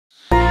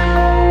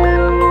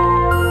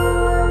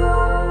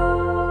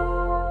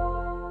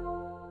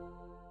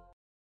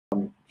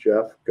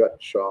Jeff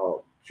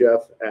Gutshaw.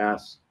 Jeff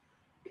asks,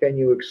 can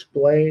you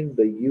explain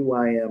the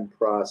UIM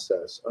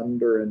process,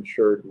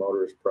 underinsured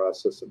motorist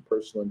process, and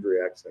personal injury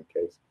accident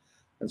case,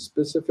 and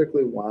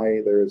specifically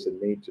why there is a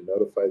need to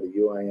notify the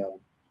UIM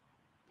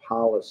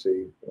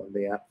policy when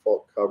the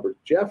at-fault coverage?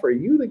 Jeff, are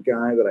you the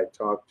guy that I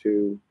talked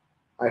to?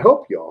 I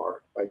hope you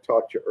are. I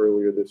talked to you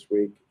earlier this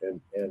week,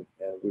 and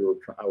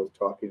I was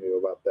talking to you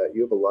about that.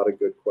 You have a lot of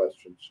good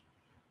questions.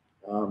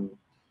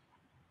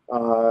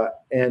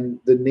 And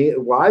the need,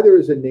 why there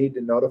is a need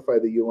to notify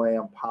the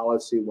UIM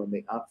policy when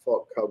the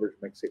at-fault coverage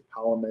makes a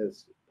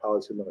policy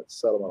limit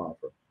settlement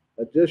offer.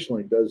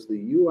 Additionally, does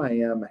the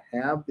UIM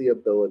have the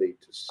ability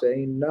to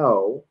say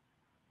no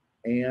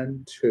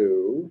and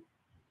so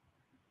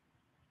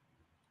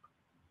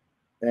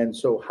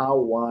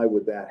why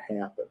would that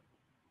happen?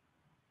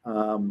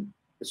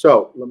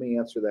 So let me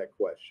answer that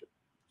question.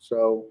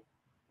 So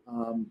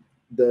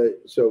the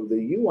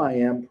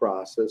UIM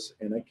process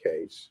in a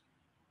case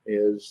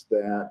is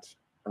that,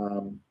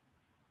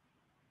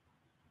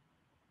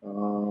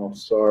 oh,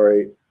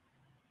 sorry,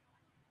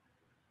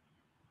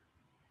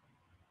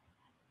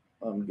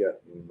 I'm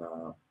getting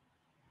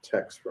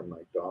text from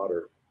my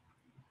daughter,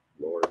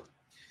 Lord.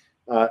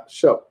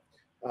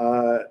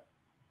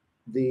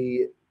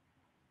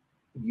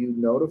 You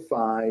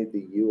notify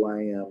the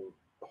UIM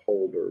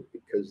holder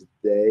because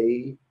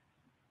they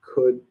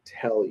could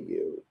tell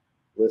you,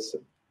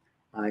 listen,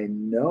 I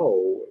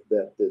know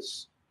that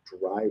this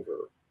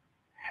driver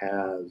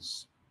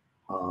has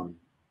only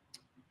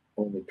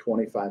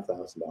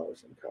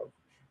 $25,000 in coverage,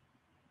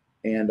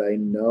 and I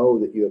know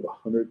that you have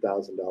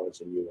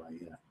 $100,000 in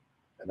UIM,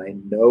 and I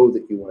know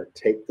that you want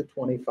to take the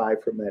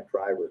 25 from that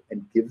driver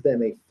and give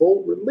them a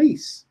full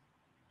release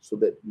so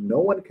that no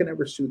one can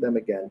ever sue them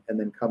again and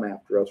then come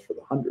after us for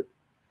the 100.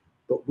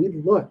 But we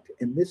looked,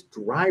 and this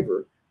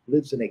driver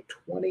lives in a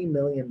 $20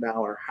 million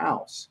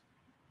house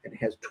and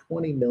has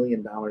 $20 million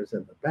in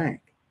the bank.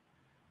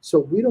 So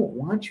we don't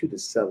want you to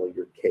settle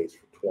your case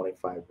for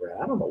 25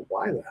 grand. I don't know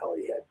why the hell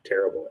he had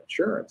terrible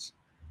insurance,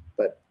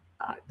 but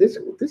this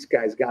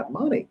guy's got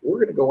money. We're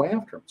going to go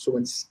after him. So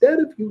instead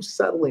of you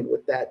settling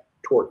with that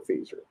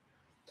tortfeasor,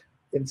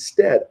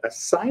 instead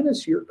assign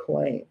us your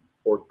claim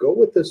or go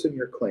with us in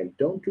your claim.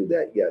 Don't do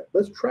that yet.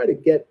 Let's try to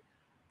get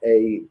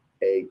a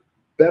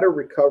better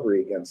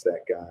recovery against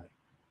that guy,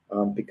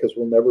 because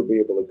we'll never be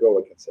able to go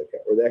against that guy.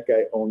 Or that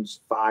guy owns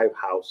 5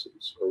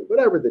 houses, or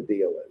whatever the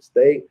deal is.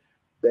 They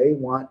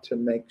want to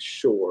make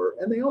sure,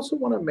 and they also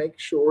want to make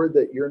sure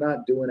that you're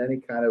not doing any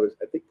kind of,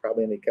 I think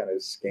probably any kind of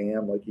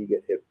scam, like you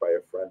get hit by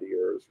a friend of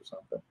yours or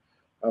something.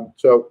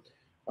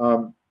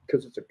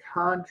 Because it's a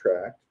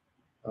contract,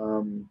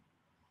 and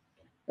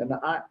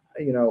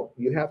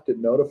you have to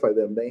notify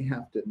them. They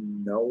have to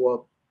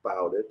know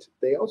about it.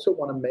 They also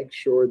want to make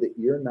sure that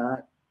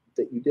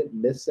that you didn't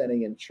miss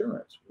any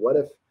insurance. What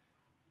if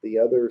the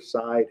other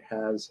side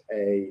has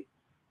they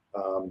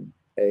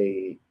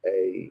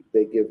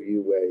give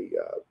you a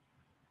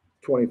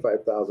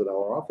 $25,000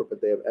 offer,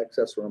 but they have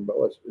excess or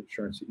umbrella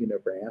insurance that you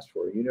never asked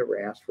for. You never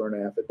asked for an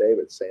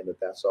affidavit saying that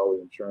that's all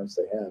the insurance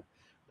they have.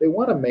 They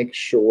want to make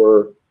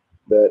sure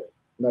that,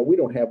 now we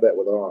don't have that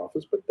with our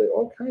office, but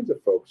all kinds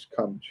of folks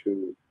come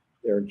to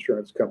their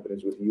insurance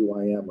companies with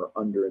UIM or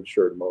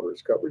underinsured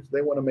motorist coverage.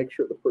 They want to make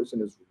sure the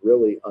person is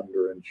really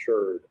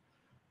underinsured.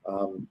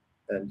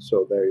 And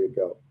so there you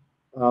go.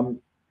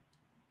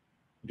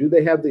 Do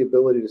they have the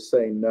ability to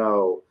say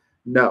no?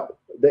 No.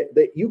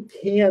 You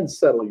can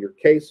settle your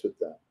case with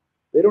them.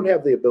 They don't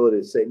have the ability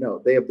to say no.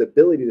 They have the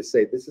ability to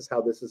say, this is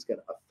how this is going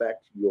to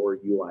affect your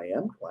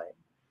UIM claim,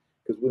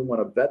 because we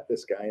want to vet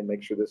this guy and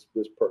make sure this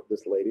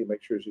lady,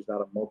 make sure she's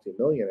not a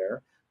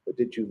multimillionaire. But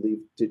did you leave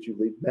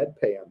med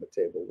pay on the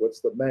table? What's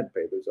the med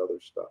pay? There's other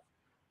stuff.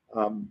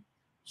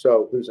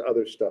 So there's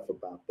other stuff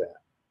about that.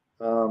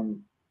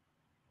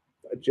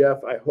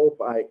 Jeff, I hope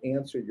I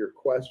answered your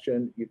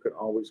question. You can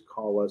always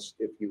call us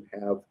if you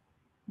have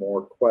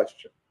more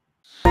questions.